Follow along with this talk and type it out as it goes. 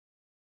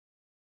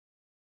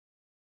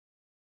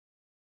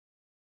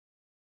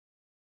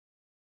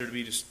To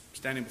be just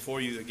standing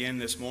before you again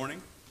this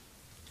morning.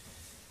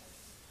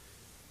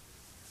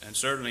 And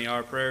certainly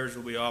our prayers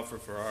will be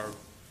offered for our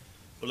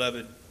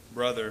beloved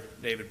brother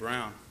David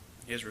Brown,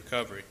 his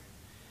recovery.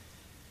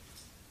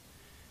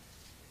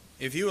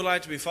 If you would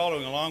like to be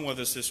following along with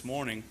us this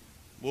morning,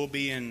 we'll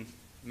be in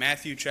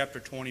Matthew chapter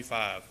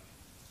 25.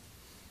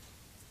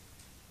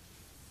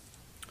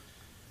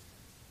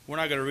 We're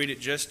not going to read it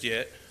just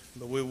yet,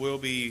 but we will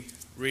be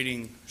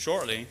reading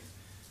shortly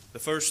the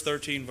first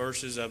 13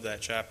 verses of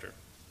that chapter.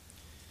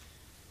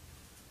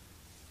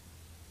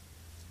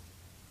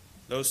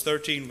 Those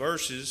 13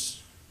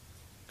 verses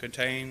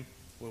contain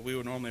what we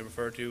would normally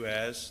refer to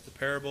as the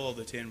parable of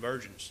the 10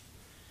 virgins.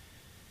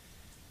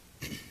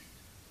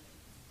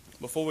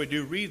 Before we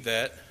do read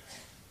that,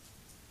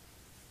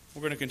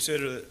 we're going to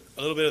consider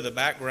a little bit of the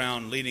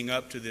background leading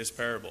up to this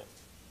parable.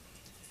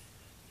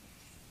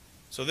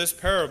 So this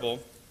parable,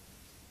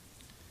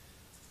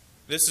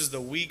 this is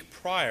the week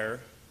prior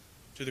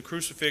to the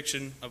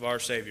crucifixion of our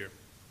Savior.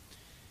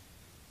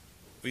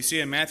 We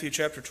see in Matthew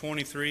chapter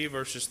 23,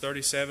 verses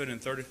 37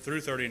 and 30 through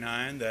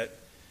 39, that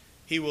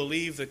he will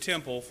leave the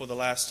temple for the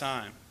last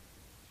time.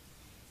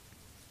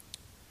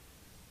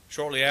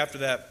 Shortly after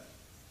that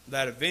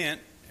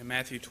event, in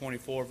Matthew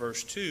 24,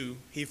 verse 2,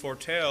 he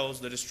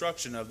foretells the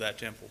destruction of that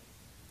temple.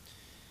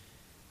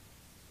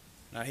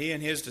 Now, he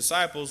and his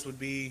disciples would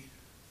be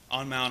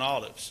on Mount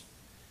Olives,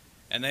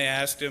 and they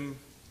asked him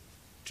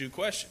two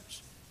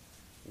questions.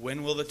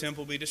 When will the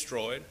temple be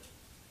destroyed?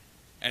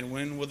 And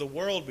when will the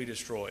world be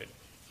destroyed?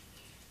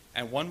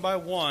 And one by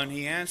one,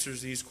 he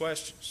answers these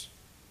questions.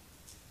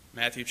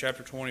 Matthew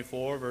chapter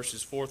 24,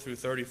 verses 4 through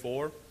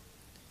 34.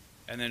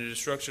 And then the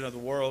destruction of the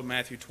world,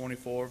 Matthew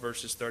 24,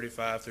 verses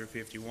 35 through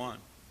 51.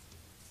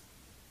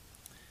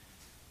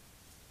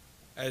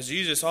 As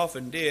Jesus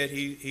often did,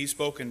 he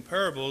spoke in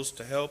parables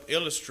to help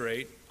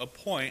illustrate a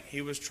point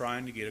he was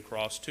trying to get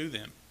across to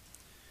them.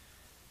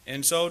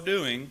 In so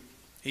doing,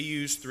 he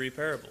used three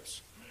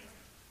parables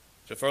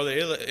to further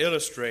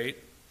illustrate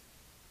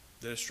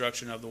the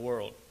destruction of the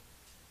world.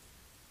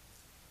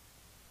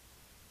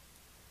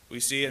 We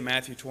see in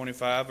Matthew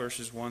 25,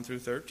 verses 1 through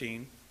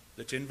 13,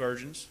 the 10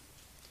 virgins.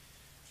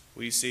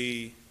 We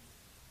see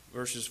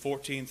verses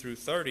 14 through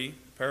 30, the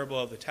parable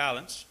of the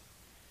talents.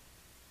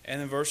 And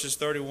then verses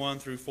 31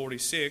 through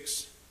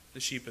 46,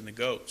 the sheep and the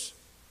goats.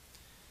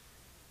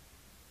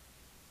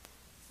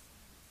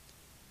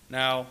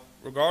 Now,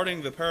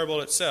 regarding the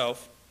parable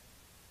itself,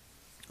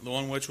 the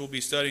one which we'll be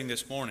studying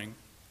this morning,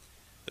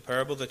 the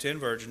parable of the 10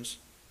 virgins,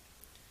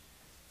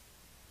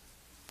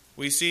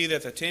 we see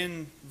that the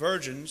 10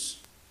 virgins,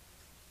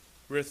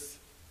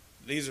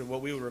 these are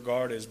what we would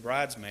regard as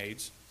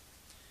bridesmaids.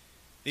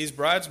 These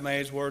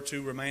bridesmaids were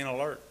to remain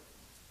alert.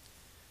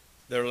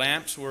 Their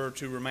lamps were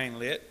to remain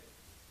lit.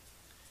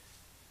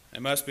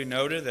 It must be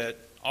noted that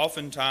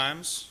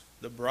oftentimes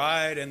the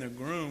bride and the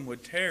groom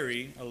would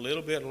tarry a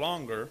little bit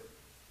longer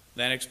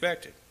than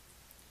expected.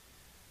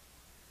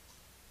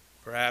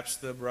 Perhaps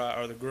the bride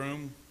or the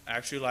groom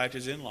actually liked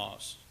his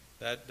in-laws.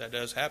 That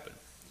does happen.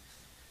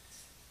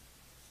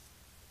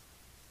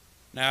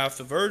 Now, if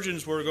the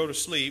virgins were to go to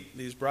sleep,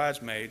 these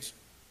bridesmaids,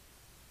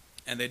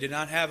 and they did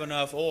not have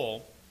enough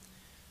oil,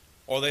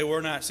 or they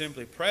were not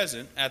simply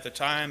present at the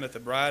time that the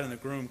bride and the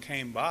groom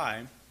came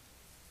by,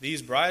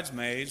 these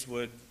bridesmaids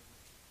would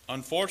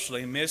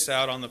unfortunately miss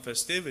out on the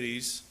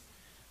festivities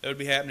that would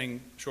be happening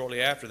shortly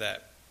after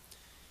that.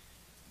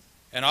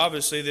 And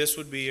obviously this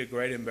would be a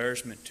great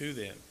embarrassment to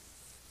them.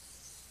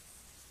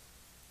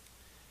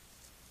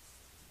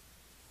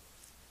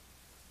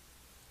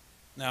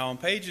 Now, on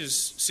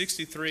pages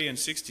 63 and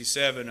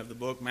 67 of the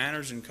book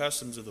Manners and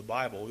Customs of the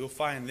Bible, you'll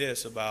find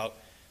this about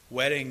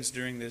weddings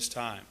during this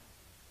time.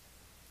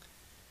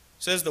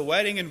 It says, the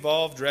wedding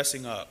involved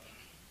dressing up.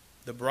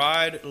 The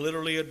bride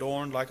literally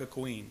adorned like a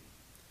queen.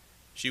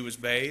 She was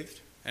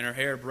bathed, and her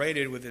hair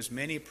braided with as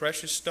many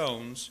precious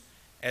stones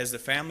as the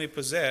family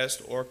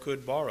possessed or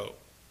could borrow.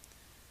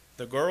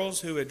 The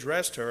girls who had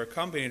dressed her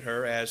accompanied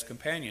her as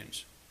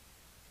companions.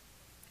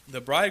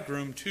 The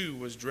bridegroom, too,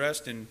 was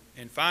dressed in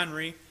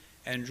finery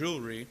and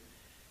jewelry,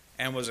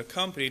 and was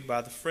accompanied by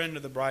the friend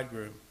of the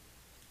bridegroom.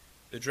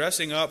 The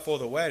dressing up for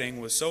the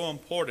wedding was so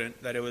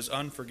important that it was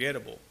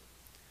unforgettable.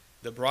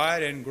 The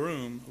bride and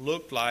groom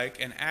looked like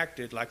and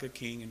acted like a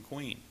king and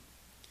queen.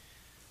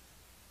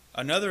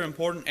 Another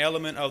important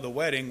element of the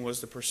wedding was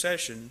the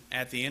procession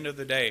at the end of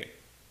the day.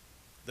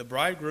 The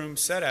bridegroom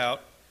set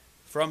out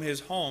from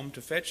his home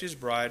to fetch his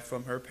bride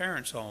from her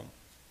parents' home.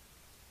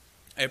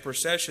 A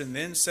procession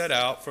then set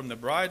out from the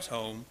bride's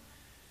home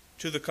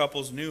to the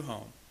couple's new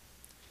home.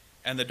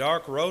 And the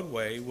dark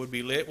roadway would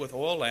be lit with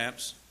oil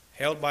lamps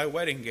held by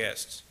wedding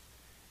guests.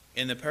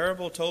 In the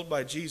parable told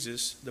by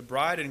Jesus, the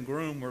bride and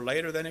groom were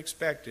later than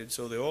expected,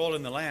 so the oil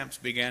in the lamps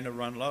began to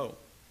run low.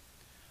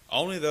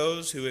 Only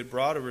those who had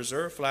brought a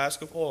reserve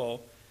flask of oil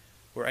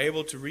were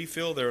able to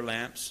refill their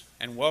lamps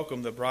and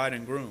welcome the bride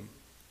and groom.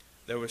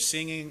 There was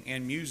singing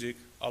and music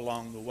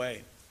along the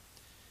way.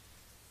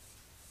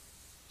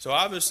 So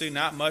obviously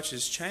not much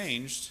has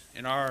changed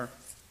in our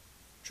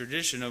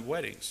tradition of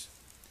weddings.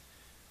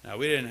 Now,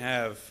 we didn't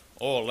have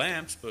oil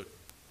lamps, but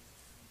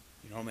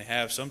you normally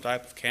have some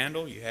type of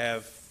candle.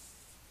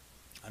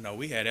 I know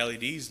we had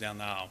LEDs down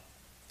the aisle.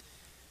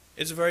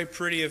 It's a very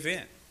pretty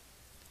event.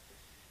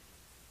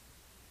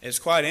 It's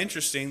quite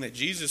interesting that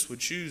Jesus would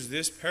choose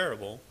this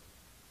parable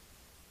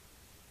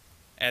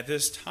at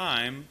this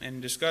time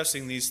and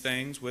discussing these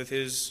things with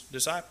his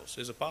disciples,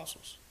 his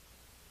apostles.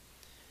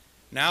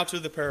 Now to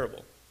the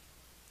parable.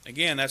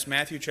 Again, that's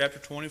Matthew chapter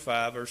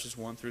 25, verses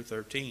 1 through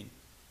 13,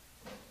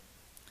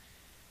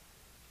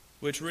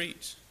 which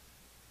reads,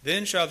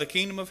 Then shall the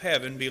kingdom of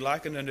heaven be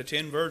likened unto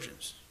 10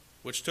 virgins,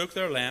 which took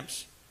their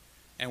lamps,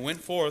 and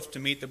went forth to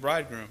meet the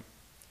bridegroom.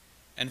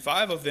 And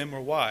 5 of them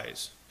were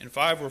wise, and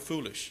 5 were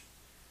foolish.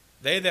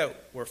 They that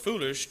were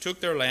foolish took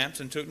their lamps,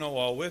 and took no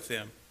oil with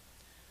them.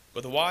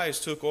 But the wise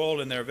took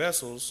oil in their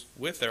vessels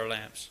with their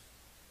lamps.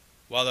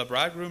 While the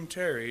bridegroom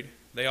tarried,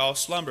 they all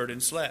slumbered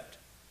and slept.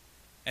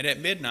 And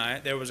at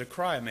midnight there was a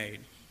cry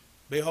made,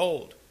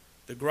 Behold,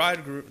 the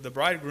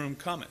bridegroom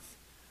cometh.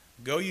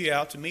 Go ye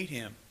out to meet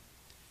him.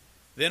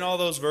 Then all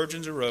those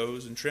virgins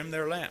arose and trimmed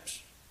their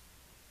lamps.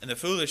 And the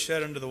foolish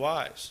said unto the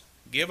wise,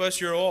 Give us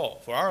your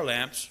oil, for our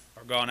lamps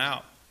are gone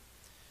out.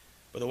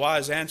 But the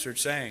wise answered,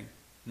 saying,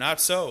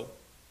 Not so,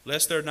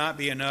 lest there not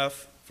be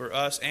enough for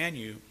us and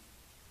you.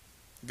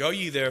 Go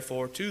ye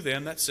therefore to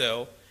them that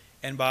sell,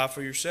 and buy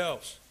for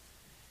yourselves.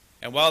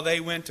 And while they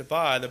went to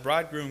buy, the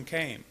bridegroom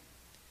came.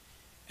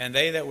 And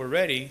they that were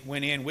ready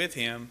went in with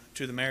him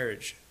to the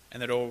marriage,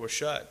 and the door was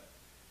shut.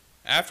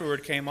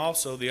 Afterward came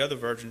also the other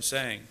virgins,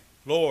 saying,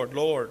 Lord,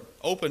 Lord,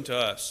 open to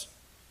us.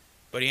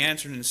 But he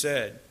answered and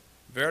said,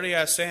 Verily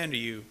I say unto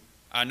you,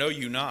 I know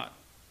you not.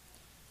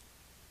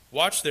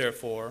 Watch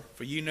therefore,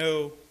 for ye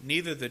know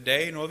neither the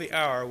day nor the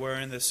hour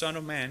wherein the Son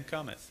of Man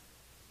cometh.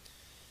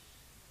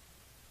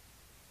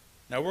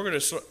 Now we're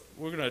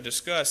going to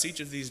discuss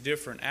each of these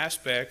different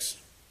aspects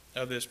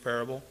of this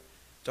parable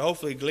to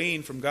hopefully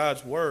glean from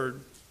God's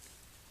Word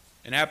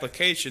an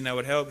application that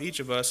would help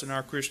each of us in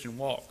our Christian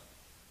walk.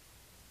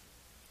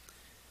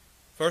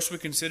 First, we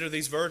consider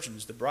these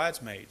virgins, the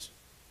bridesmaids.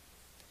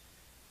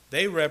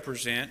 They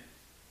represent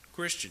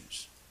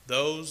Christians,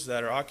 those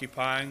that are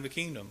occupying the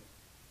kingdom,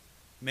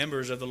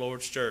 members of the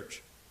Lord's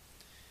church.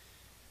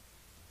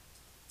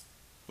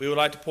 We would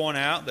like to point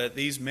out that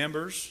these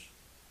members,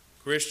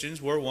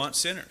 Christians, were once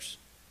sinners.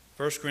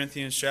 1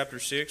 Corinthians chapter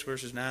 6,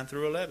 verses 9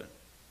 through 11.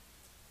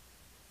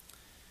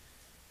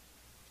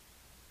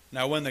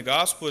 Now, when the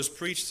gospel is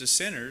preached to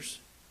sinners,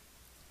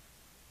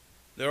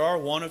 there are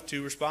one of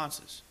two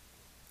responses.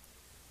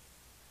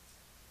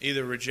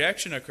 Either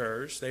rejection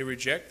occurs, they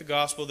reject the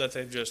gospel that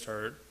they've just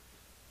heard,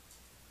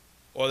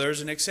 or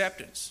there's an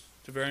acceptance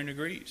to varying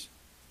degrees.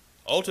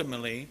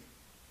 Ultimately,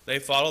 they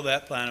follow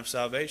that plan of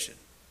salvation,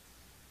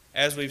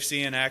 as we've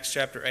seen in Acts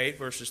chapter 8,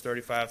 verses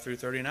 35 through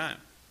 39.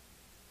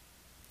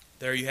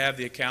 There you have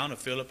the account of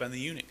Philip and the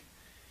eunuch.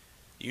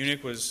 The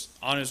eunuch was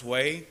on his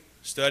way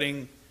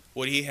studying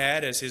what he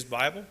had as his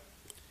Bible,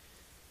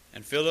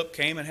 and Philip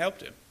came and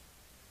helped him.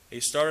 He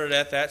started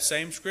at that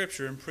same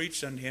scripture and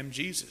preached unto him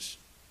Jesus.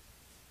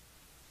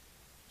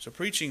 So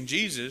preaching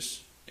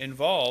Jesus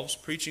involves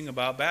preaching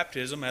about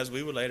baptism, as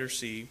we would later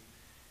see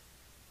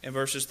in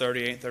verses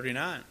 38 and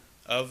 39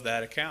 of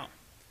that account.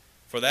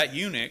 For that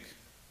eunuch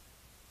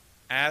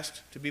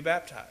asked to be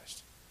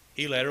baptized.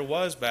 He later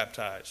was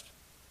baptized,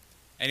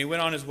 and he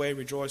went on his way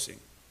rejoicing.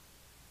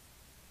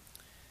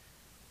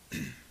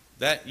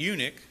 That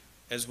eunuch,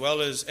 as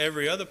well as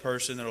every other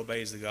person that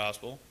obeys the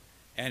gospel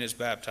and is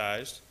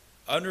baptized,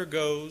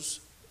 undergoes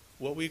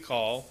what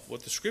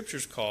the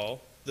scriptures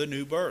call, the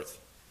new birth.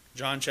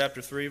 John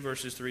chapter 3,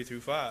 verses 3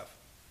 through 5.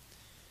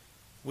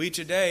 We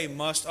today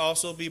must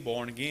also be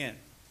born again.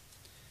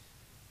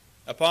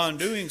 Upon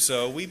doing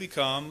so, we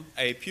become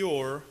a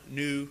pure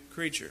new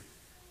creature.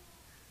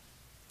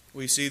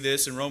 We see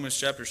this in Romans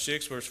chapter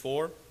 6, verse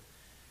 4,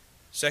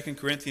 2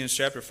 Corinthians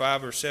chapter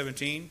 5, verse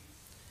 17,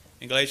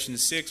 and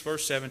Galatians 6,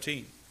 verse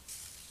 17.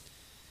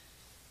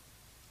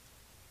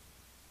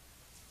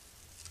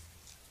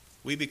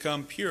 We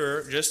become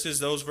pure just as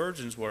those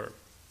virgins were.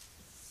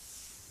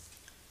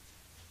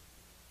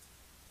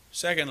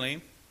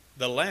 Secondly,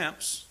 the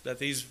lamps that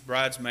these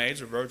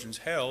bridesmaids or virgins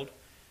held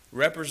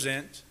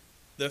represent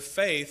the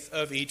faith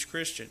of each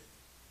Christian.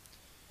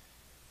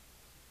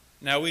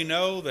 Now we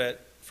know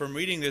that from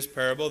reading this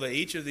parable that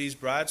each of these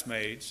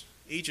bridesmaids,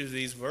 each of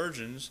these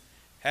virgins,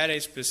 had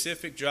a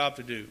specific job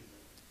to do,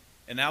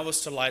 and that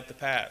was to light the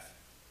path.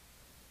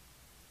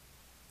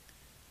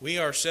 We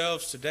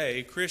ourselves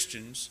today,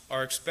 Christians,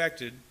 are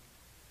expected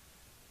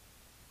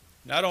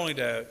not only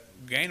to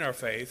gain our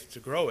faith, to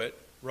grow it,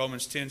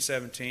 Romans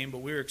 10:17, but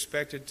we're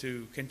expected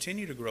to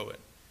continue to grow it.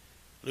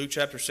 Luke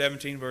chapter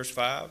 17, verse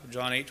 5,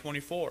 John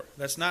 8:24.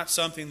 That's not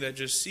something that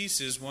just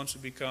ceases once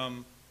we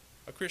become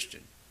a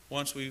Christian,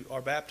 once we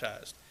are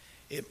baptized.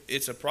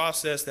 It's a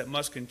process that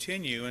must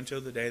continue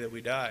until the day that we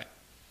die.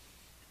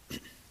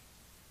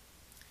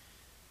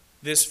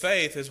 This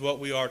faith is what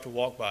we are to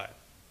walk by.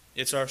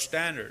 It's our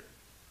standard.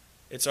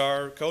 It's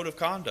our code of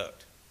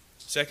conduct.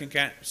 2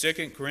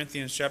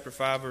 Corinthians chapter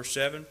 5, verse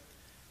 7,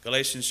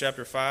 Galatians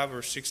chapter 5,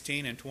 verse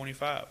 16 and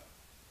 25.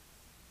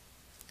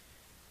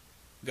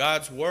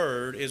 God's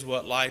word is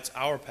what lights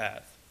our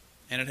path,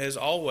 and it has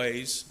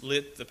always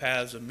lit the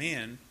paths of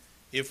men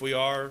if we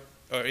are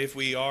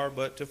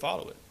but to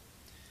follow it.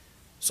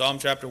 Psalm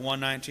chapter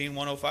 119,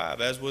 105,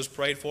 as was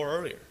prayed for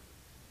earlier.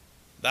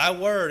 Thy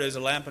word is a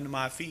lamp unto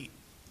my feet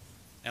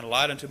and a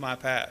light unto my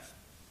path.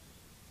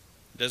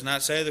 It does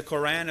not say the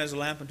Quran is a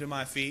lamp unto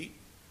my feet,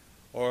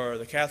 or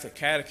the Catholic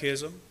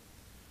Catechism,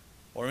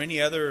 or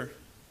any other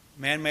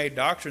man-made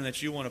doctrine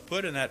that you want to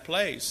put in that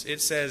place.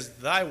 It says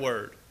thy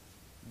word.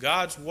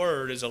 God's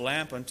word is a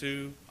lamp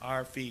unto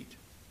our feet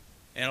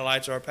and it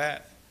lights our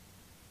path.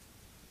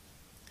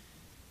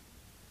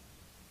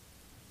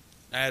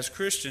 As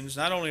Christians,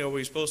 not only are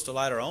we supposed to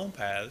light our own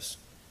paths,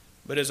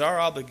 but it's our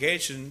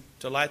obligation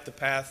to light the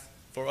path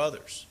for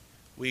others.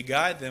 We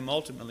guide them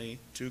ultimately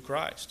to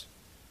Christ.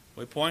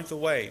 We point the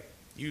way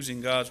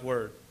using God's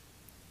word.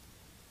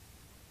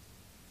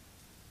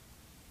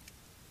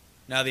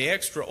 Now, the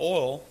extra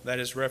oil that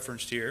is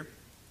referenced here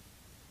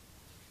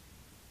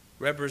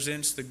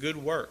represents the good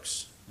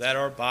works that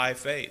are by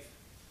faith.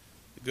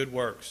 The good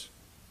works.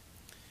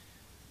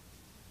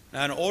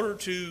 Now, in order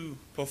to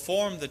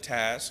perform the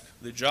task,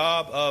 the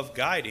job of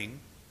guiding,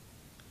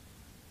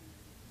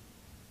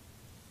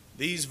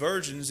 these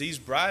virgins, these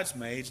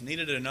bridesmaids,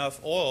 needed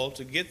enough oil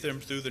to get them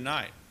through the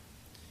night.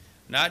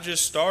 Not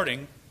just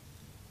starting,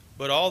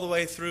 but all the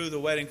way through the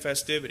wedding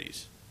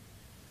festivities.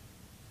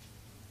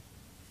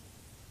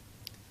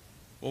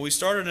 Well, we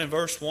started in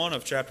verse 1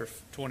 of chapter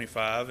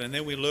 25, and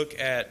then we look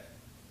at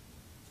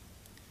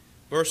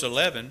verse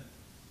 11.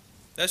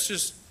 That's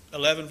just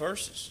 11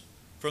 verses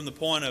from the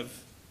point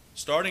of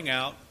starting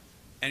out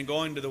and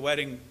going to the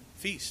wedding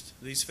feast,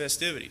 these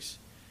festivities.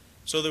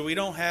 So that we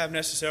don't have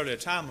necessarily a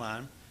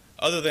timeline,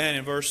 other than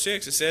in verse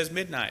 6 it says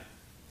midnight.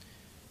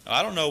 Now,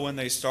 I don't know when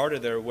they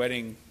started their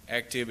wedding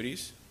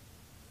activities.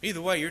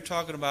 Either way, you're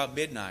talking about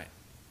midnight.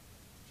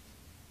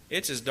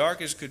 It's as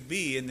dark as could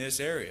be in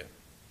this area.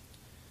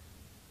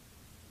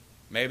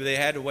 Maybe they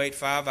had to wait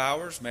 5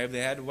 hours. Maybe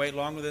they had to wait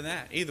longer than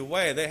that. Either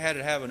way, they had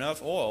to have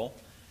enough oil.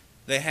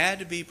 They had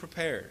to be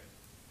prepared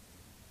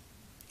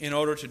in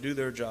order to do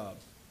their job.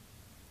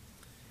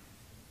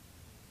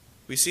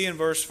 We see in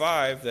verse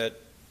 5 that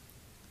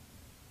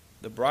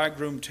the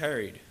bridegroom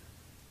tarried.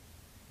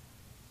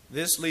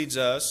 This leads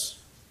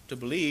us to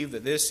believe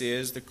that this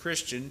is the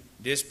Christian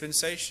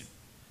dispensation.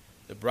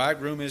 The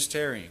bridegroom is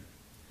tarrying.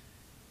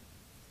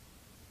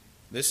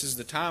 This is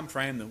the time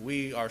frame that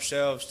we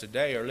ourselves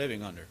today are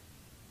living under.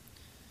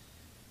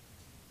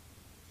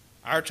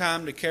 Our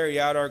time to carry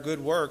out our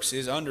good works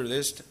is under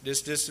this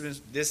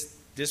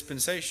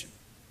dispensation.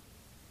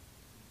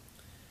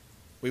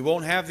 We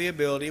won't have the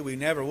ability, we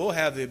never will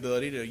have the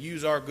ability to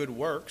use our good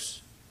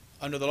works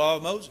under the law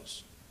of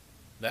Moses.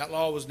 That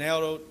law was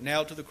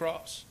nailed to the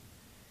cross.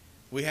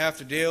 We have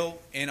to deal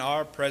in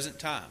our present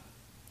time.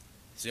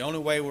 It's the only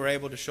way we're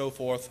able to show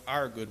forth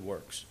our good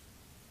works.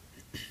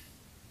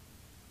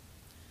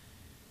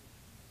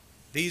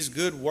 These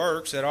good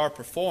works that are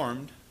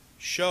performed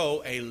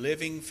show a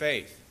living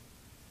faith.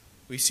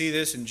 We see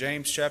this in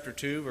James chapter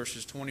 2,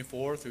 verses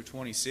 24 through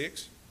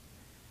 26.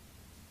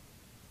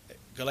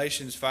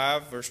 Galatians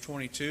 5, verse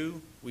 22,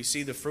 we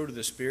see the fruit of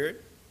the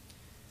Spirit.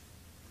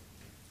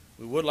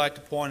 We would like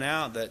to point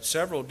out that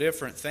several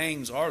different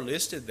things are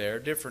listed there,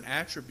 different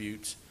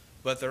attributes,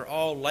 but they're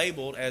all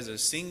labeled as a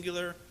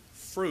singular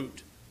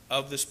fruit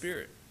of the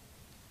Spirit.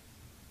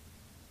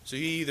 So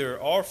you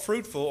either are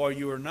fruitful or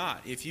you are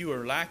not. If you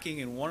are lacking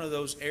in one of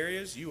those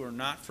areas, you are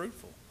not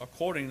fruitful,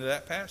 according to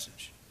that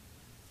passage.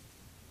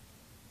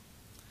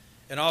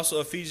 And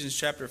also Ephesians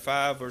chapter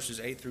 5, verses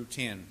 8 through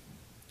 10,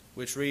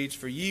 which reads,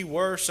 For ye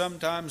were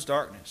sometimes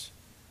darkness,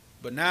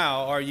 but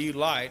now are ye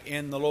light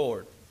in the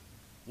Lord.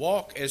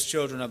 Walk as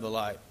children of the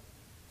light,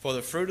 for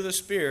the fruit of the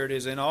Spirit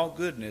is in all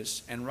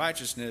goodness and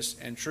righteousness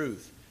and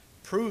truth,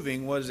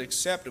 proving what is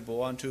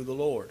acceptable unto the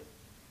Lord.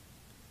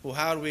 Well,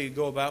 how do we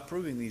go about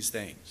proving these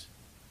things?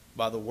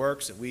 By the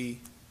works that we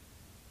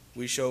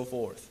show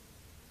forth.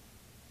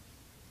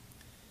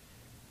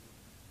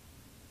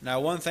 Now,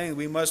 one thing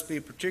we must be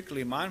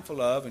particularly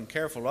mindful of and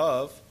careful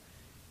of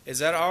is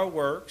that our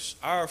works,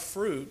 our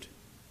fruit,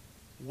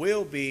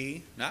 will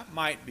be, not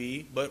might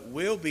be, but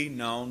will be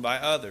known by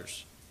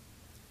others.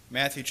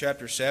 Matthew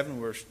chapter 7,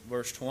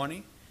 verse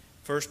 20.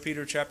 1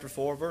 Peter chapter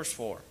 4, verse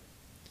 4.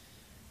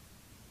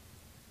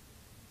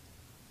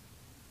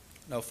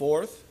 Now,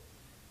 fourth,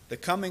 the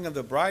coming of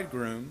the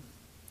bridegroom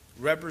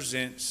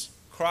represents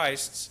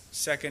Christ's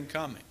second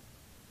coming.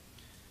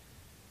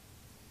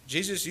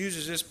 Jesus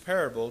uses this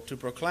parable to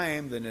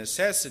proclaim the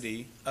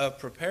necessity of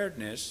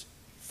preparedness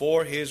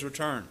for his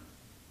return.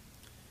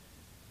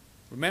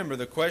 Remember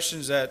the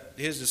questions that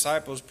his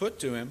disciples put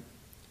to him.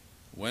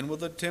 When will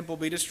the temple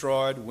be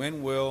destroyed?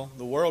 When will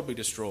the world be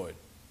destroyed?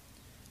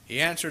 He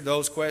answered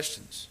those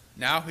questions.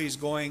 Now he's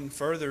going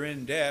further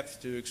in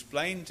depth to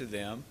explain to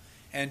them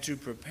and to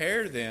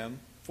prepare them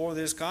for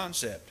this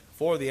concept,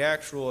 for the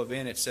actual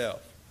event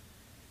itself.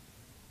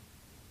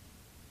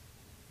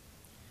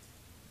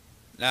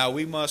 Now,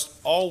 we must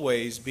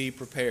always be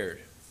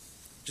prepared.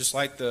 Just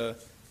like the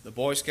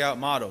Boy Scout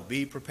motto,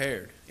 be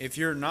prepared. If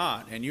you're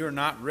not, and you're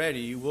not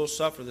ready, you will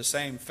suffer the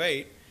same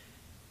fate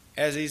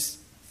as these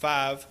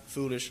 5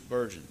 foolish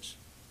virgins.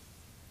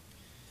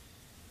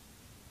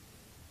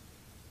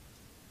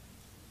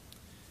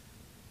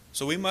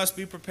 So we must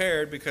be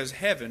prepared because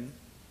heaven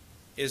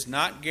is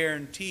not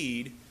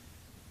guaranteed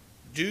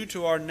due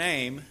to our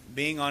name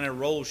being on a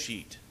roll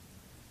sheet.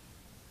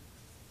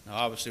 Now,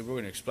 obviously, we're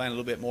going to explain a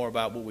little bit more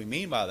about what we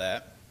mean by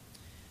that.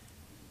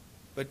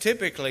 But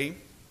typically,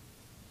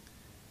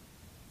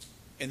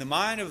 in the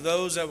mind of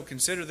those that would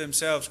consider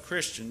themselves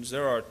Christians,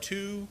 there are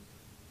 2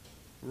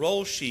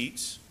 roll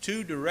sheets,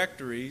 2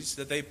 directories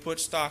that they put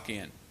stock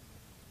in.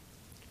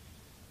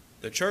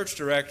 The church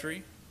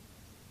directory,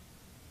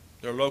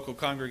 their local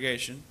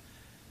congregation,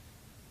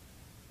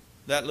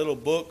 that little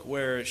book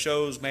where it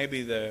shows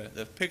maybe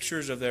the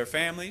pictures of their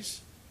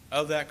families,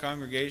 of that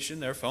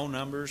congregation, their phone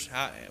numbers,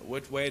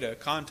 which way to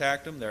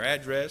contact them, their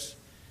address.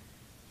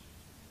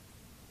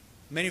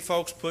 Many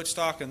folks put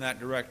stock in that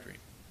directory.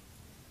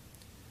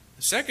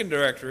 The second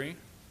directory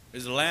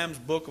is the Lamb's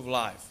Book of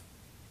Life.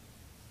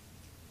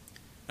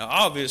 Now,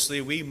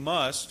 obviously, we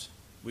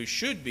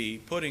should be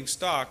putting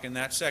stock in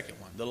that second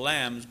one, the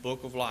Lamb's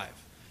Book of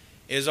Life.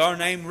 Is our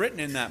name written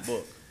in that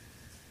book?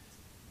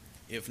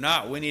 If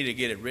not, we need to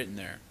get it written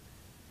there.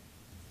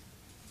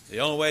 The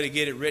only way to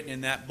get it written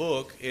in that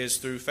book is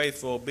through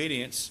faithful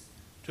obedience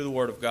to the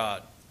Word of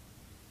God.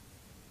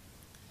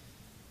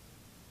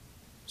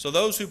 So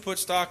those who put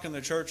stock in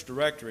the church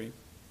directory,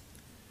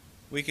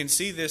 we can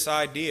see this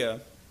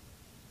idea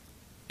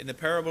in the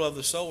parable of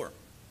the sower.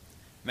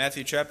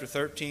 Matthew chapter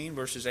 13,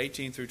 verses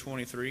 18 through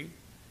 23.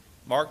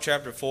 Mark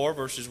chapter 4,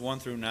 verses 1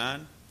 through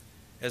 9.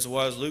 As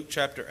well as Luke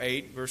chapter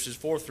 8, verses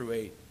 4 through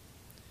 8.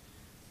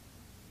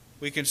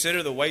 We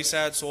consider the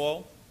wayside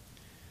soil.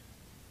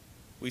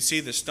 We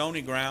see the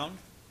stony ground.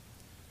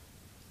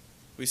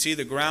 We see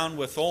the ground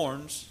with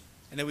thorns.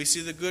 And then we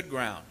see the good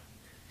ground.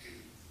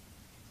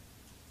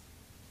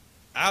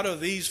 Out of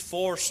these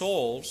 4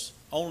 soils,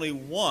 only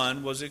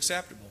one was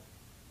acceptable.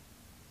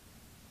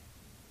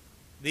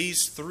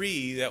 These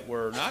 3 that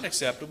were not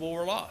acceptable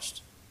were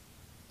lost.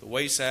 The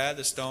wayside,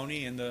 the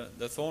stony, and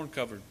the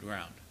thorn-covered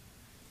ground.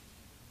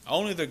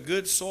 Only the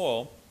good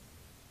soil,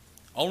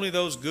 only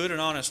those good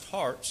and honest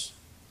hearts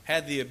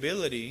had the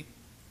ability,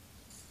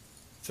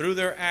 through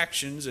their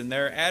actions and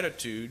their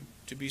attitude,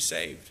 to be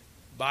saved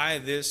by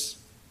this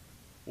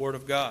Word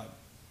of God.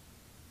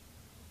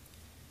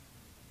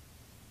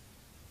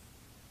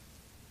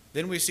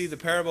 Then we see the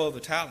parable of the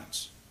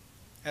talents,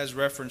 as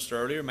referenced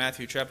earlier,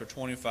 Matthew chapter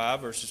 25,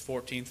 verses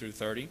 14 through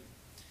 30.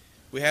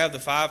 We have the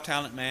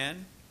 5-talent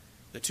man,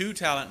 the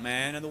 2-talent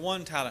man, and the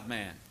 1-talent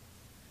man.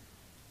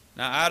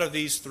 Now, out of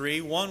these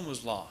 3, 1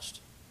 was lost.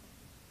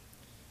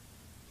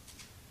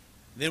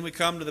 Then we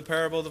come to the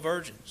parable of the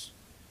virgins.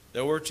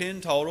 There were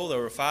 10 total. There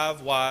were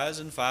 5 wise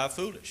and 5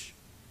 foolish.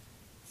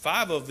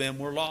 5 of them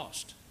were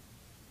lost.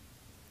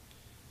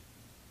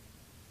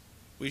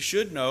 We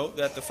should note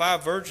that the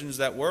 5 virgins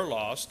that were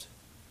lost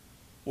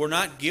were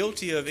not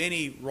guilty of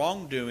any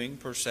wrongdoing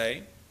per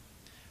se.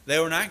 They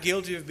were not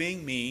guilty of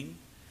being mean.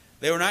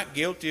 They were not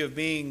guilty of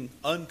being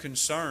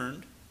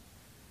unconcerned.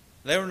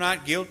 They were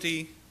not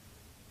guilty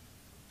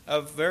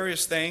of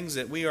various things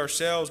that we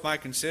ourselves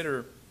might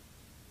consider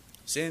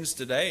sins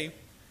today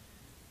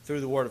through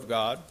the Word of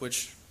God,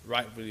 which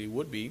rightfully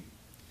would be.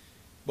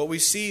 But we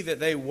see that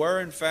they were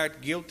in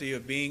fact guilty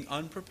of being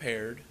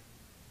unprepared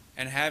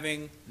and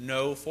having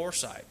no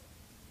foresight.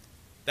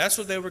 That's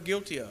what they were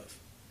guilty of.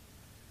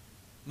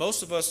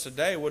 Most of us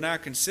today would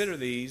not consider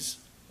these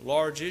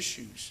large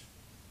issues.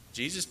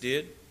 Jesus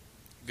did.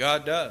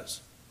 God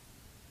does.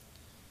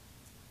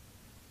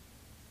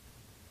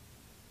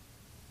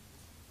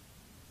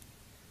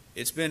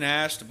 It's been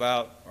asked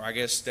about, or I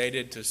guess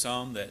stated to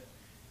some, that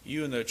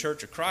you in the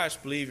Church of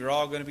Christ believe you're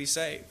all going to be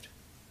saved.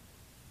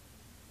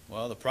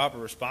 Well, the proper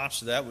response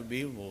to that would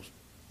be, well,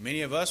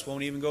 many of us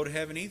won't even go to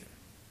heaven either.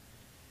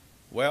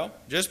 Well,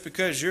 just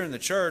because you're in the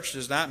church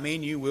does not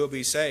mean you will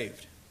be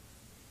saved.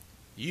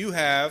 You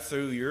have,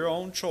 through your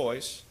own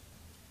choice,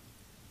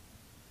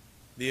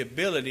 the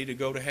ability to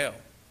go to hell.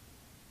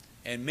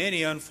 And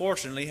many,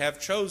 unfortunately,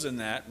 have chosen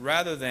that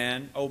rather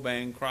than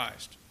obeying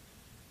Christ.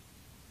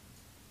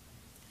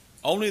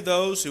 Only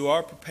those who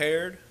are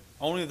prepared,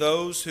 only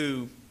those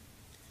who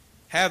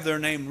have their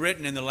name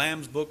written in the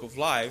Lamb's Book of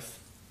Life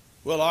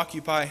will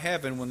occupy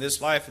heaven when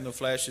this life in the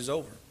flesh is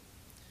over.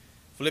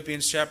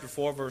 Philippians chapter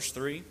 4, verse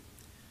 3,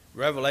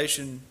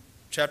 Revelation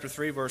chapter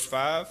 3, verse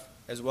 5,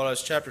 as well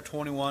as chapter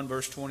 21,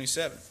 verse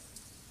 27.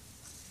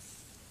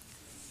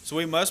 So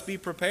we must be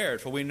prepared,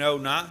 for we know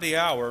not the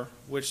hour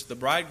which the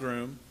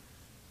bridegroom,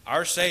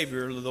 our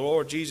Savior, the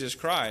Lord Jesus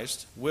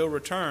Christ, will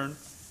return,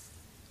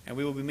 and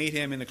we will meet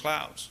him in the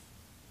clouds.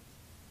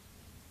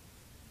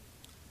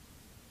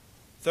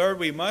 Third,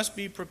 we must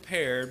be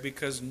prepared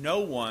because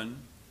no one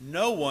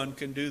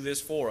can do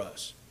this for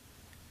us.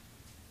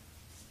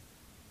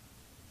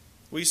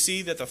 We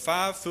see that the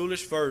 5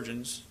 foolish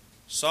virgins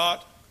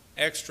sought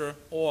extra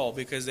oil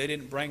because they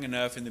didn't bring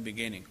enough in the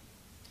beginning.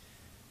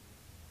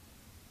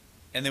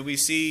 And then we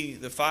see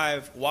the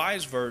 5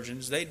 wise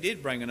virgins, they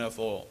did bring enough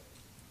oil.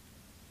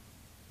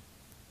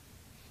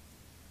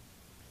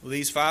 Well,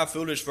 these 5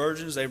 foolish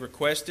virgins, they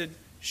requested,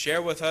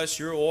 share with us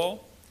your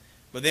oil.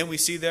 But then we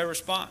see their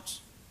response.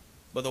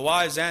 But the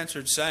wise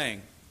answered,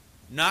 saying,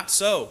 not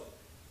so,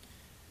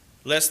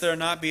 lest there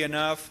not be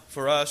enough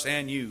for us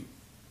and you.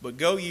 But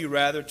go ye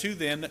rather to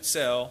them that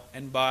sell,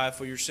 and buy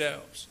for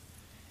yourselves.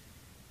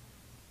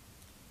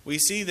 We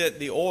see that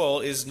the oil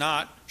is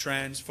not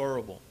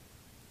transferable.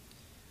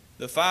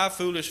 The 5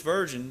 foolish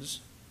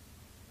virgins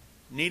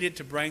needed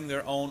to bring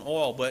their own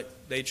oil,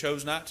 but they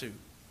chose not to.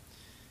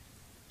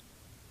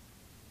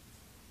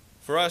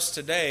 For us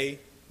today,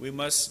 we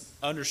must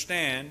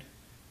understand,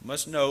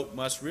 must note,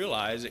 must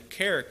realize that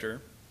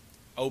character,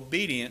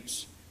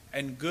 obedience,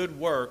 and good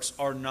works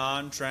are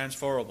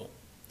non-transferable.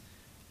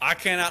 I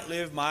cannot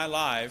live my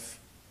life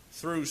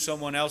through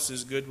someone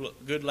else's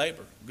good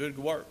labor, good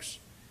works,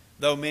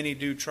 though many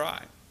do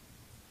try.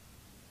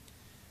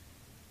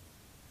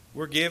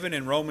 We're given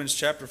in Romans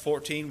chapter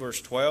 14,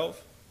 verse 12,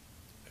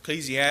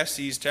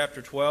 Ecclesiastes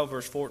chapter 12,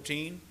 verse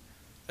 14,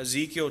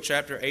 Ezekiel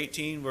chapter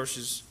 18,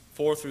 verses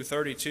 4 through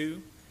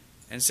 32,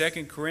 and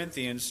 2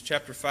 Corinthians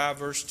chapter 5,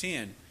 verse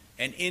 10.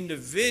 An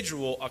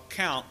individual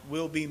account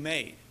will be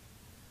made,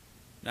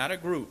 not a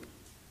group.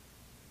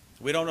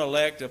 We don't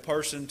elect a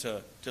person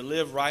to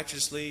live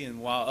righteously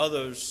and while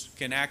others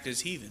can act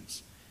as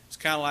heathens. It's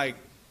kind of like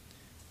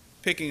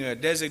picking a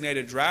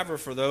designated driver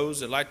for those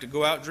that like to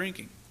go out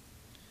drinking.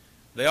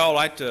 They all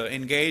like to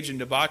engage in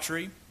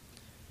debauchery,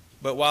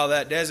 but while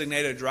that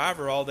designated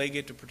driver, all they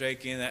get to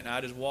partake in that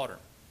night is water.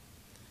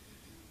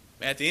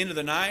 At the end of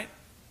the night,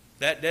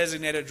 that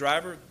designated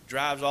driver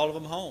drives all of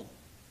them home.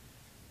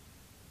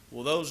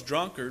 Well, those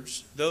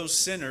drunkards, those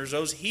sinners,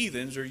 those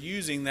heathens are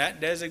using that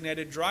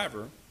designated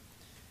driver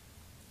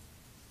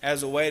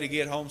as a way to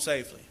get home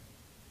safely.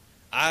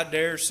 I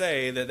dare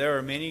say that there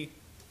are many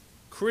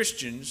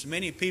Christians,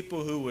 many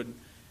people who would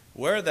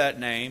wear that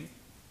name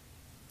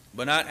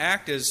but not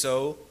act as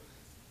so,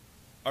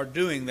 are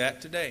doing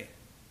that today.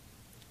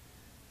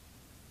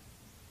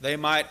 They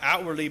might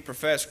outwardly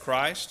profess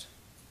Christ,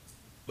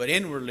 but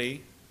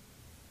inwardly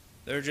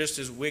they're just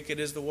as wicked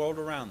as the world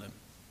around them.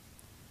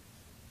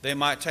 They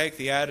might take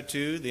the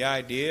attitude, the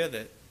idea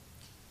that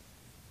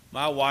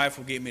my wife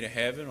will get me to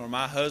heaven, or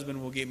my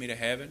husband will get me to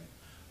heaven,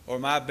 or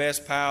my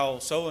best pal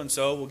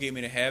so-and-so will get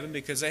me to heaven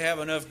because they have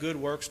enough good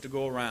works to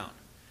go around.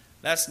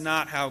 That's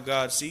not how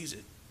God sees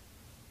it,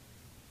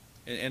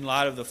 in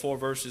light of the 4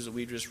 verses that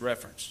we just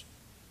referenced.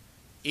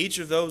 Each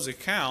of those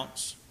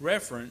accounts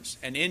reference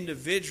an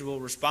individual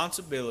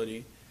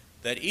responsibility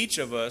that each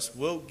of us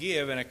will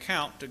give an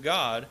account to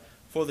God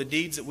for the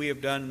deeds that we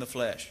have done in the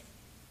flesh.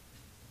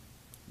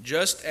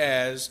 Just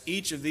as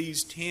each of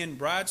these 10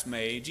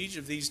 bridesmaids, each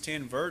of these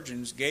 10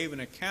 virgins gave an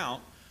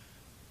account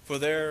for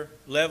their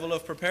level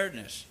of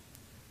preparedness.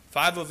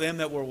 5 of them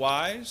that were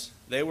wise,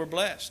 they were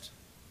blessed.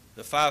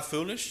 The 5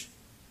 foolish,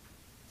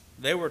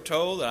 they were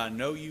told that I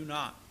know you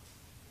not.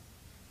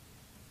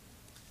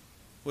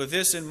 With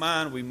this in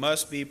mind, we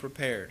must be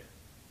prepared.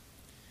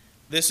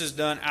 This is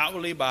done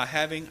outwardly by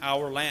having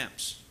our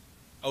lamps.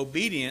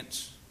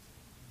 Obedience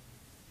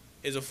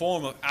is a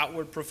form of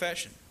outward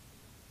profession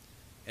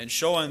and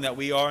showing that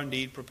we are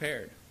indeed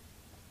prepared.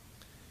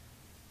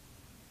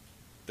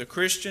 The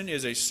Christian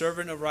is a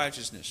servant of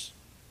righteousness.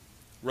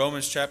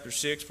 Romans chapter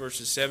 6,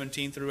 verses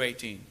 17 through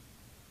 18.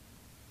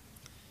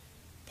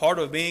 Part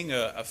of being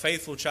a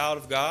faithful child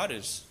of God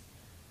is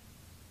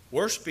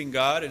worshiping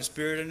God in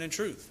spirit and in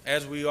truth,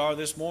 as we are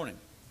this morning.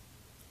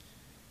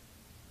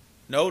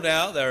 No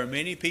doubt there are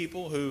many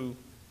people who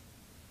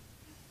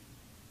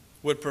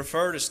would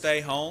prefer to stay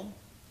home,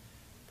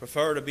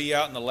 prefer to be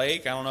out in the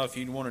lake. I don't know if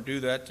you'd want to do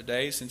that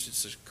today since it's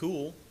so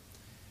cool,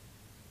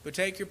 but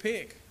take your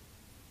pick.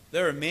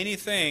 There are many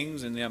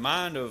things in the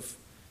mind of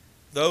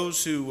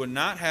those who would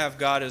not have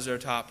God as their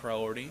top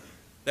priority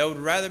that would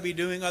rather be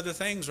doing other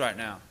things right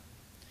now.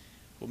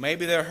 Well,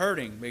 maybe they're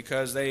hurting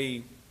because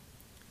they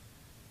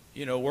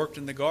worked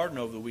in the garden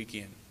over the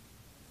weekend.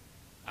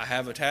 I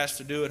have a task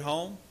to do at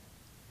home.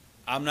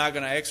 I'm not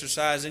going to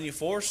exercise any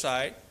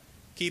foresight,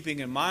 keeping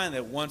in mind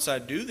that once I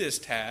do this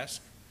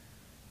task,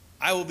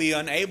 I will be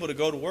unable to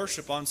go to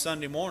worship on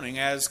Sunday morning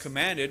as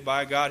commanded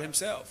by God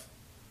Himself.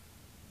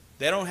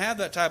 They don't have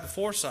that type of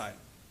foresight.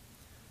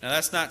 Now,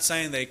 that's not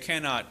saying they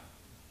cannot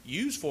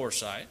use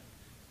foresight.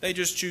 They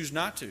just choose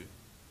not to.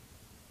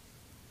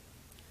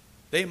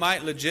 They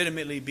might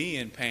legitimately be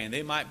in pain.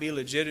 They might be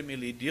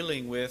legitimately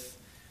dealing with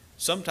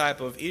some type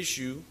of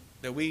issue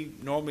that we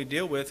normally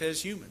deal with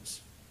as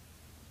humans.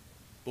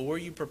 But were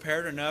you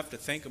prepared enough to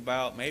think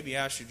about, maybe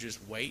I should just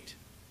wait?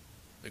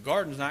 The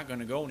garden's not going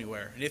to go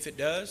anywhere. And if it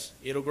does,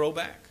 it'll grow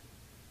back.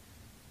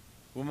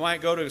 We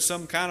might go to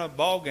some kind of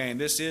ball game.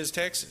 This is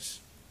Texas.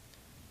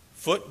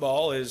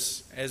 Football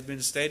is, has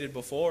been stated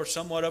before,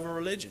 somewhat of a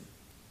religion.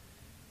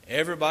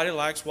 Everybody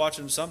likes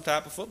watching some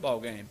type of football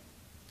game,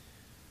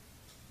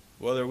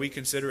 whether we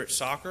consider it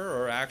soccer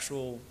or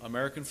actual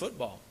American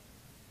football.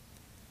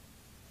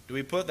 Do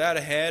we put that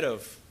ahead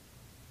of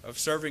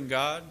serving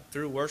God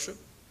through worship?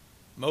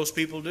 Most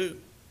people do.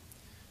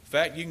 In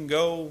fact, you can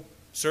go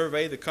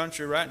survey the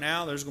country right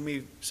now. There's going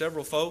to be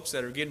several folks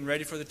that are getting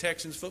ready for the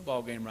Texans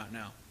football game right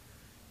now.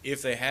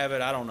 If they have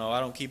it, I don't know. I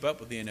don't keep up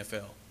with the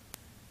NFL.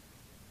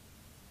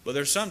 But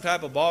there's some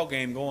type of ball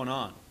game going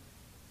on.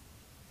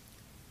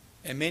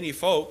 And many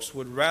folks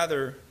would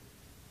rather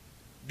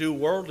do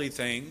worldly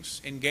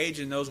things,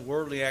 engage in those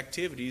worldly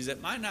activities that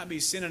might not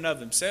be sin in of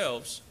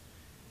themselves,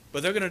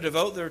 but they're going to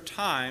devote their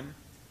time,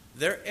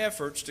 their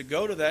efforts to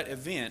go to that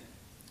event,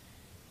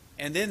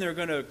 and then they're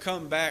going to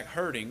come back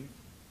hurting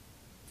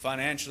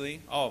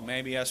financially. Oh,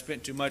 maybe I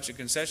spent too much at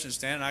concession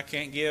stand and I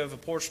can't give a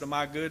portion of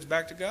my goods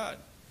back to God.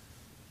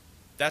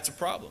 That's a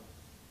problem.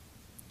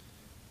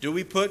 Do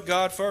we put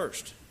God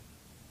first?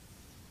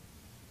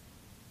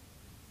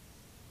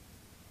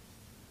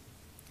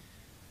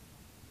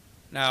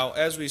 Now,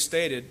 as we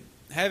stated,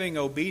 having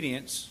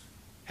obedience,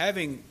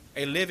 having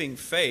a living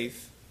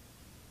faith,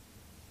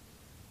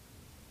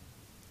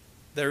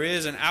 there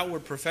is an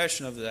outward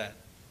profession of that.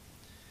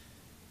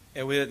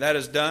 And that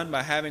is done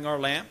by having our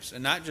lamps,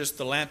 and not just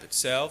the lamp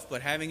itself,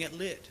 but having it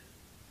lit.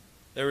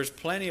 There is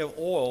plenty of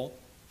oil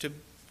to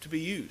be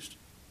used.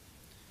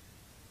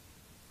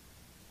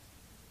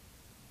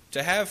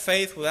 To have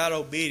faith without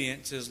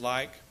obedience is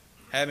like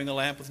having a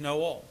lamp with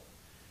no oil.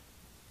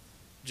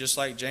 Just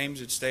like James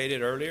had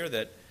stated earlier,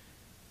 that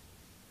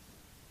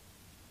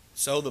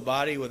so the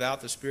body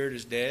without the spirit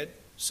is dead,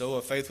 so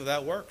a faith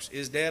without works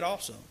is dead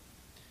also.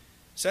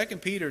 2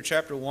 Peter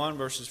chapter 1,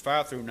 verses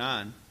 5 through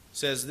 9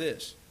 says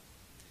this,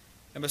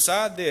 "And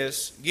beside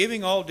this,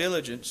 giving all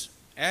diligence,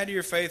 add to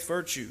your faith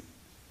virtue,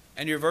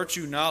 and your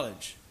virtue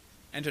knowledge,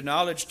 and to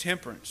knowledge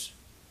temperance,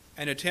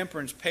 and to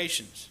temperance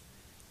patience,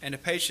 and to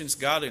patience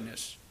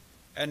godliness,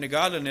 and to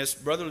godliness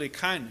brotherly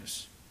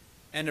kindness,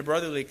 and to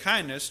brotherly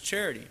kindness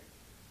charity.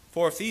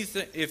 For if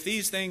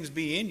these things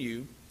be in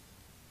you,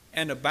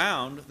 and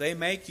abound, they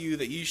make you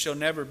that ye shall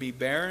never be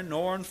barren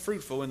nor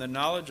unfruitful in the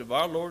knowledge of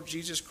our Lord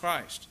Jesus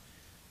Christ.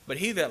 But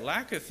he that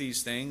lacketh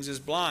these things is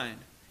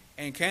blind,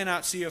 and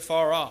cannot see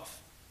afar off,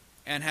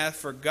 and hath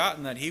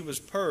forgotten that he was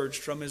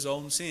purged from his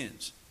own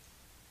sins."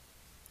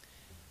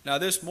 Now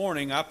this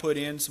morning I put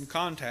in some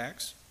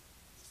contacts,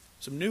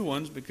 some new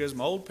ones, because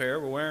my old pair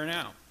were wearing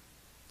out.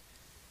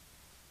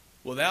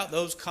 Without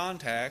those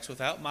contacts,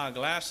 without my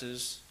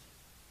glasses,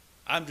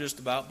 I'm just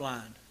about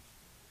blind.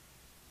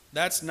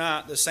 That's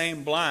not the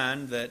same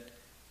blind that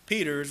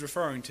Peter is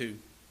referring to.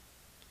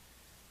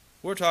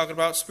 We're talking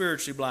about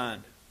spiritually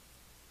blind.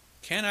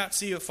 Cannot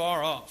see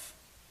afar off.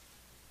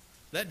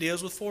 That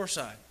deals with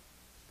foresight.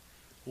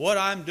 What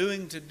I'm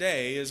doing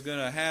today is going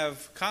to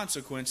have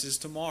consequences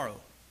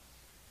tomorrow,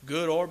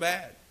 good or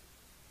bad.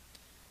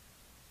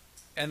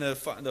 And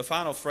the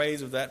final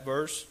phrase of that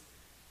verse,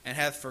 "and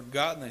hath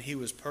forgotten that he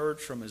was purged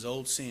from his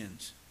old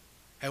sins."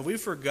 Have we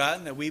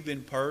forgotten that we've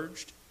been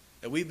purged,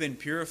 that we've been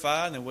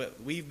purified, and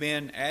that we've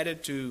been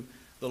added to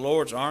the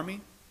Lord's army?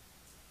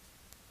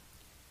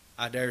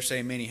 I dare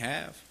say many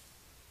have.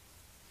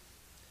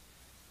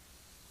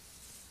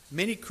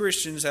 Many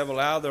Christians have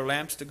allowed their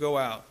lamps to go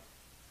out.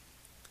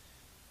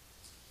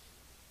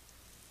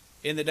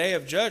 In the day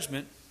of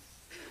judgment,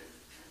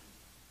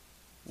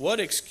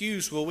 what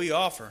excuse will we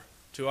offer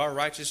to our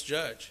righteous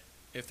judge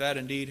if that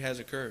indeed has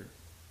occurred?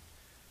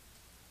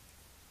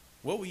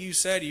 What will you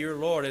say to your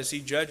Lord as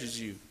he judges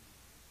you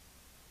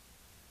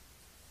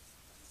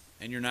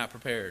and you're not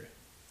prepared?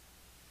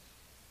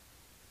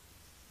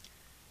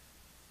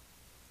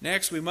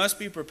 Next, we must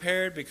be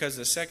prepared because of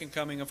the second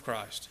coming of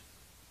Christ.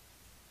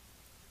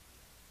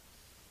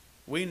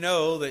 We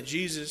know that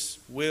Jesus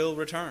will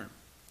return.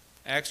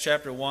 Acts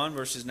chapter 1,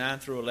 verses 9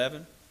 through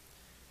 11.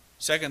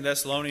 2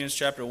 Thessalonians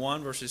chapter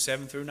 1, verses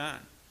 7 through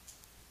 9.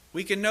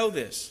 We can know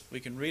this. We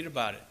can read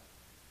about it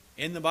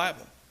in the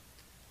Bible.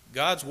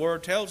 God's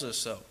Word tells us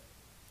so.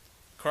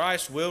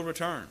 Christ will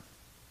return.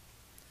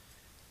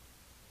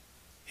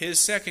 His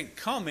second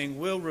coming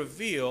will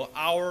reveal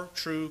our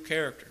true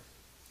character.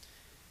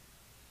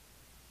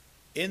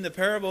 In the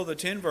parable of the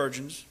 10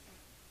 virgins,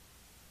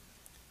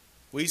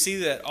 we see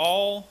that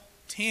all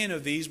 10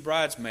 of these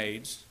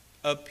bridesmaids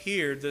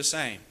appeared the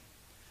same.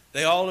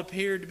 They all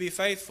appeared to be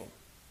faithful.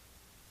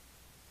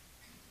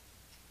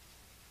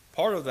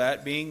 Part of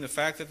that being the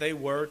fact that they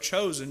were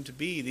chosen to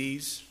be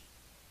these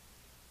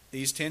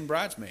 10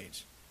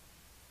 bridesmaids.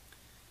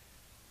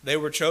 They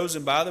were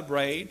chosen by the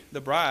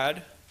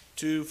bride,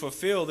 to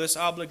fulfill this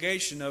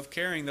obligation of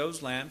carrying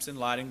those lamps and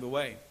lighting the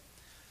way.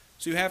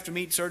 So you have to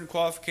meet certain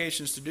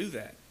qualifications to do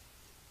that.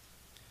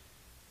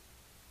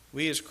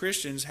 We as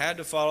Christians had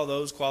to follow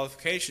those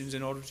qualifications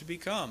in order to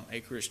become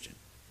a Christian,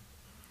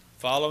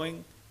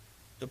 following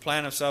the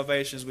plan of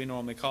salvation as we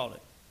normally call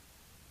it.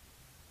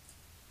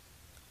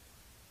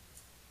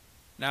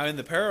 Now in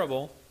the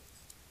parable,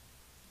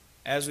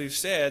 as we've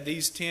said,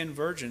 these 10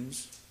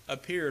 virgins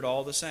appeared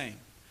all the same.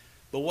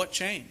 But what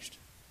changed?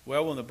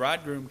 Well, when the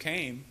bridegroom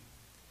came,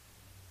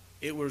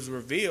 it was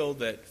revealed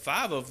that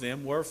 5 of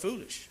them were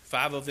foolish.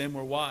 5 of them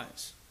were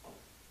wise.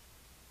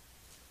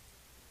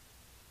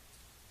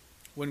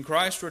 when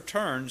Christ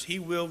returns, he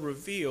will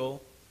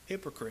reveal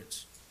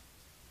hypocrites.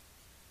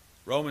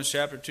 Romans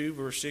chapter 2,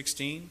 verse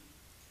 16,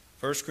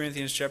 1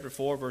 Corinthians chapter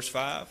 4, verse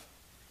 5,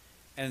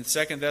 and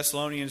 2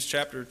 Thessalonians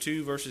chapter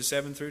 2, verses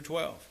 7 through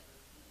 12.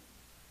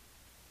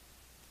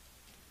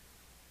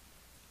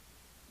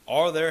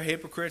 Are there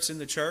hypocrites in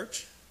the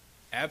church?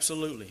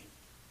 Absolutely.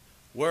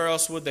 Where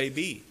else would they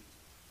be?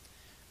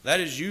 That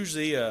is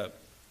usually a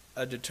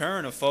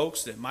deterrent of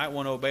folks that might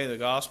want to obey the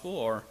gospel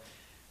or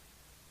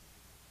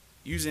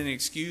use an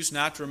excuse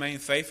not to remain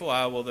faithful.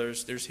 Well,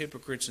 there's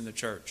hypocrites in the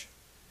church.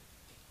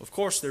 Of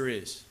course there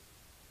is.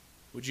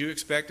 Would you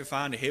expect to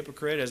find a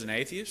hypocrite as an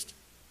atheist?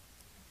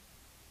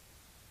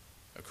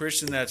 A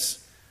Christian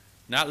that's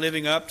not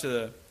living up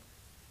to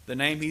the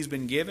name he's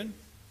been given?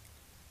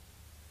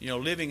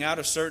 Living out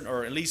a certain,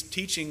 or at least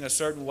teaching a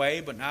certain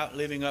way, but not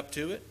living up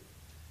to it?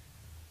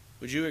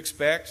 Would you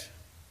expect,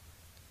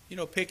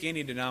 pick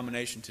any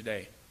denomination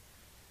today.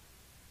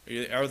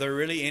 Are there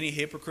really any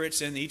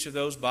hypocrites in each of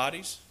those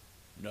bodies?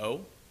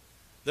 No.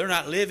 They're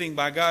not living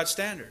by God's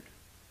standard.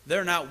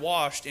 They're not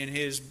washed in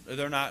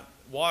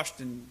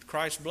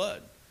Christ's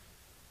blood.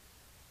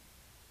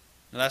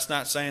 Now, that's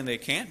not saying they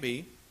can't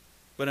be,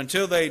 but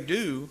until they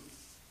do,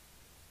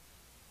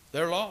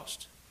 they're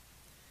lost.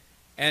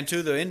 And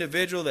to the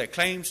individual that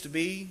claims to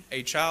be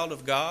a child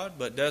of God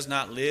but does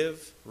not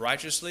live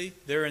righteously,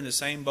 they're in the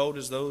same boat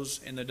as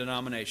those in the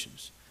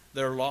denominations.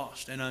 They're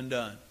lost and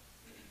undone.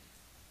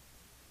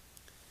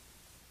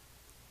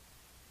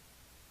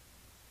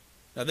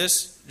 Now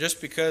this, just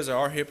because there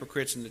are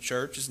hypocrites in the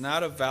church, is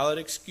not a valid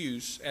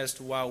excuse as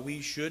to why we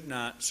should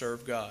not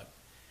serve God.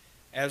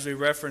 As we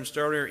referenced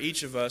earlier,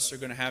 each of us are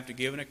going to have to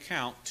give an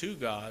account to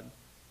God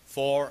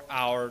for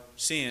our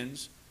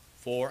sins,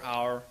 for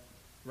our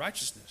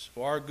righteousness,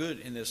 for our good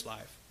in this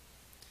life.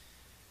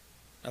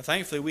 Now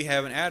thankfully we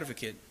have an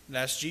advocate, and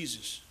that's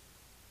Jesus.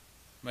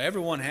 Now,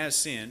 everyone has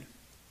sinned,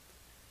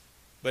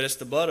 but it's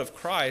the blood of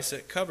Christ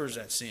that covers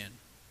that sin.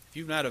 If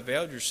you've not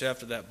availed yourself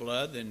to that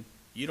blood, then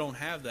you don't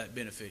have that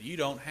benefit. You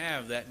don't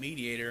have that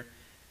mediator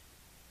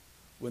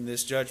when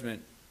this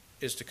judgment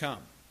is to come.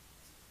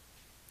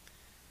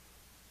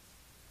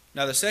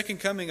 Now, the second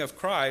coming of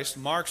Christ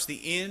marks the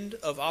end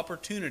of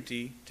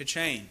opportunity to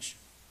change.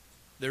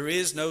 There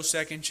is no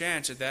second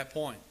chance at that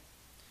point.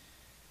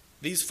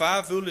 These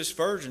 5 foolish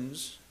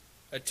virgins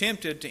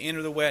attempted to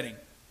enter the wedding.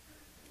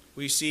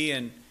 We see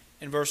in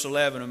verse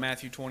 11 of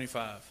Matthew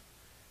 25.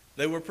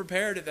 They were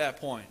prepared at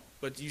that point,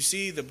 but you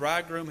see the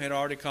bridegroom had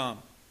already come,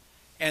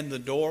 and the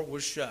door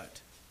was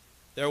shut.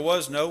 There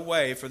was no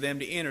way for them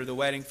to enter the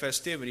wedding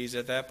festivities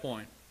at that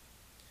point.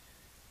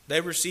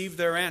 They received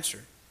their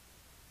answer.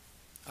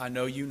 I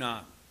know you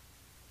not.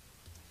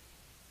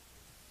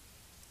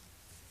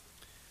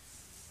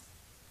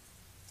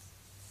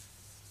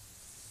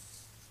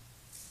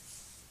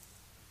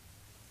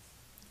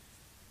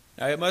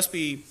 Now it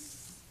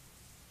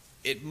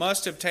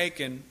must have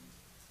taken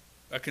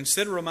a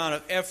considerable amount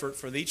of effort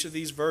for each of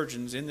these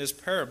virgins in this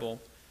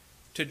parable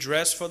to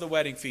dress for the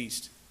wedding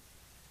feast.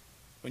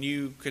 When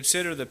you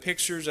consider the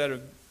pictures that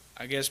have,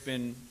 I guess,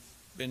 been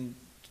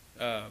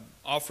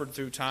offered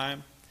through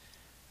time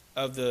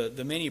of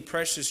the many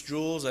precious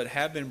jewels that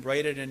have been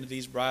braided into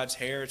these brides'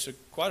 hair, it's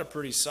quite a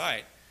pretty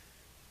sight.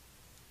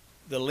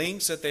 The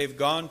lengths that they've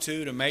gone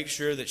to make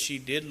sure that she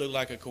did look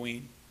like a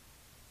queen.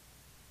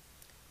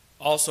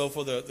 Also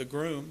for the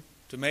groom,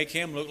 to make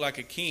him look like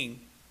a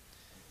king.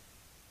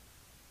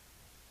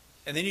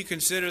 And then you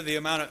consider the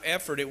amount of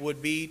effort it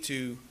would be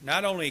to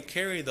not only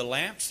carry the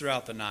lamps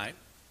throughout the night,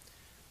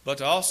 but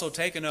to also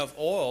take enough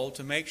oil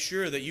to make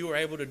sure that you were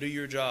able to do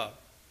your job.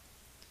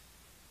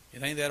 You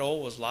think that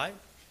oil was light?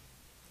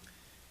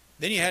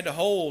 Then you had to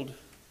hold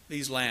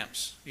these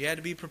lamps. You had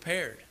to be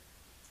prepared.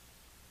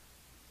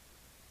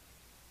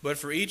 But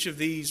for each of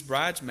these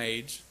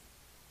bridesmaids,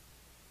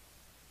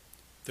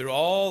 through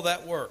all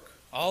that work,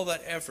 all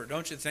that effort,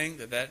 don't you think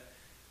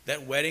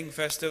that wedding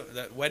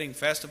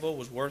festival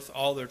was worth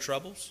all their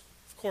troubles?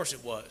 Of course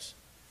it was.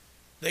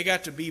 They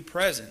got to be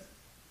present.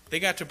 They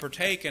got to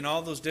partake in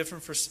all those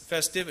different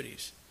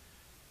festivities.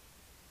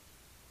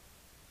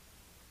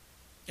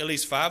 At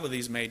least 5 of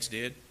these maids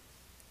did.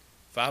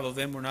 5 of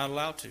them were not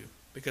allowed to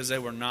because they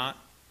were not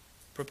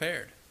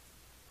prepared.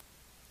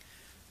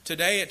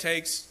 Today it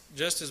takes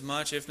just as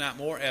much, if not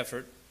more,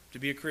 effort to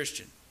be a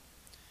Christian.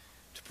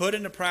 To put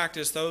into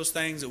practice those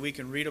things that we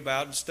can read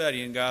about and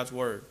study in God's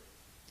Word.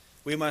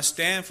 We must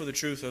stand for the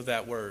truth of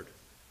that Word.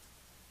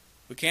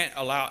 We can't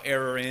allow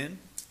error in,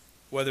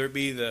 whether it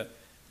be the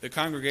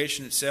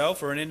congregation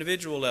itself or an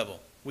individual level.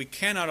 We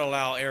cannot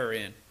allow error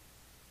in.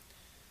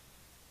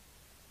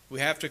 We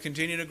have to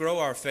continue to grow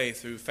our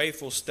faith through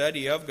faithful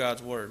study of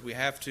God's Word. We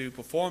have to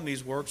perform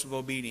these works of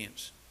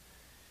obedience.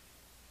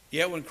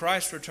 Yet when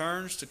Christ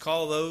returns to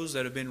call those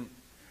that have been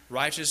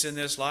righteous in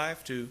this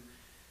life, to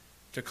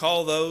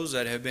call those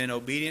that have been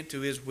obedient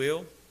to His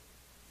will,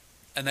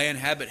 and they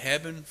inhabit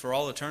heaven for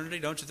all eternity,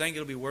 don't you think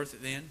it'll be worth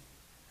it then?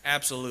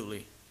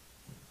 Absolutely.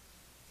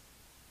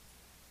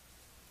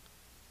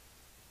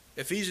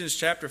 Ephesians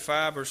chapter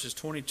 5, verses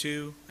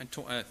 22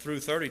 through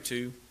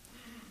 32,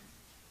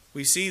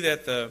 we see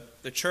that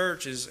the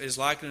church is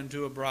likened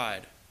unto a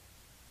bride.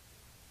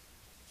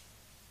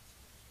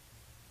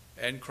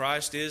 And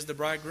Christ is the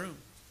bridegroom.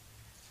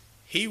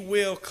 He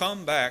will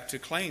come back to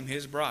claim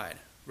his bride.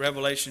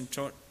 Revelation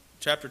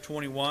chapter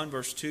 21,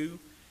 verse 2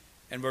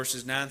 and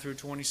verses 9 through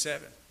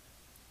 27.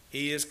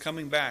 He is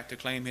coming back to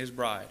claim his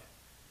bride.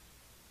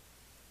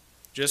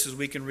 Just as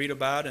we can read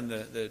about in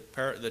the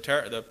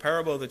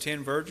parable of the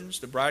 10 virgins,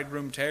 the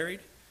bridegroom tarried.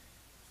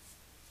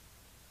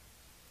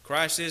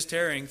 Christ is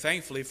tarrying,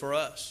 thankfully, for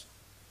us.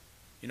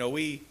 You know,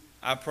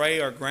 I pray,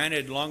 are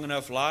granted long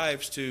enough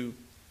lives to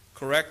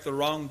correct the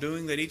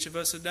wrongdoing that each of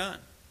us have done.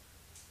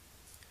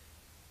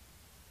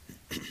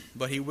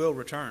 But he will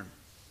return.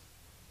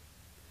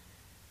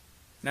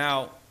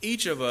 Now,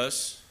 each of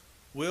us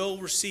will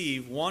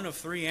receive one of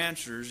 3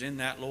 answers in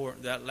that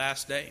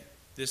last day,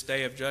 this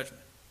day of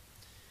judgment.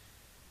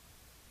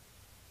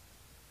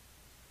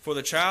 For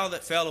the child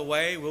that fell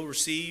away will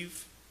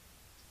receive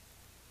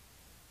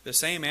the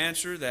same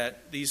answer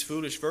that these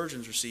foolish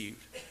virgins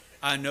received.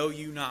 I know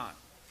you not.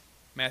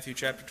 Matthew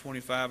chapter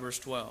 25, verse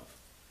 12.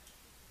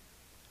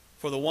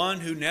 For the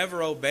one who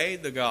never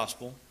obeyed the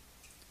gospel,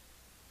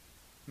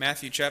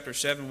 Matthew chapter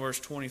 7, verse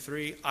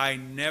 23, I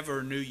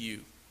never knew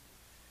you.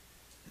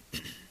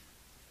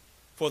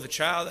 For the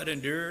child that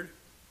endured,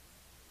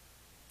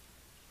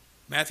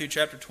 Matthew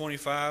chapter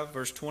 25,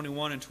 verse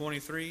 21 and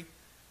 23,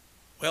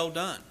 well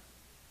done,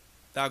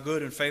 thou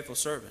good and faithful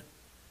servant.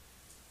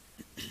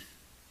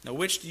 Now,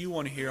 which do you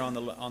want to hear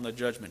on the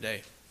judgment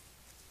day?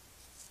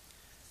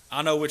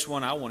 I know which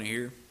one I want to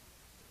hear.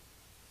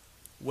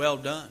 Well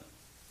done.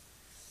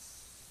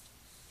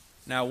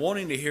 Now,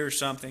 wanting to hear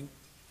something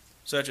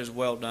such as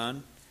well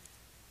done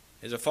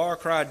is a far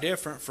cry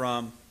different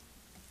from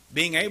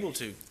being able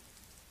to.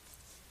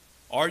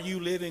 Are you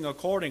living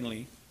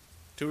accordingly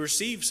to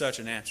receive such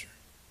an answer?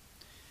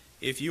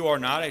 If you are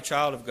not a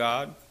child of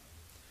God,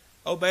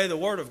 obey the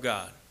word of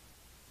God.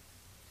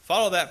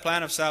 Follow that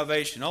plan of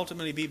salvation.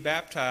 Ultimately be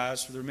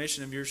baptized for the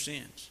remission of your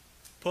sins.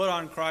 Put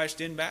on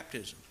Christ in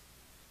baptism.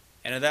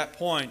 And at that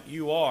point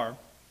you are,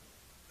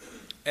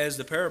 as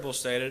the parable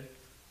stated,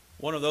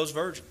 one of those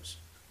virgins.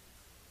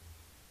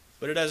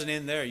 But it doesn't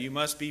end there. You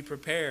must be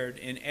prepared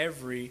in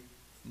every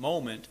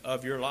moment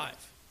of your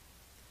life.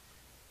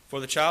 For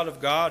the child of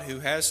God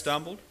who has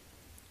stumbled,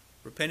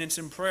 repentance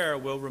and prayer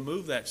will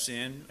remove that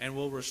sin and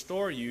will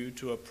restore you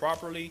to a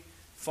properly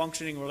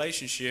functioning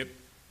relationship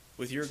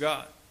with your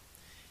God.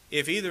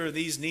 If either of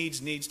these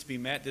needs to be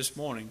met this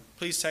morning,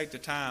 please take the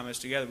time as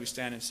together we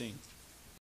stand and sing.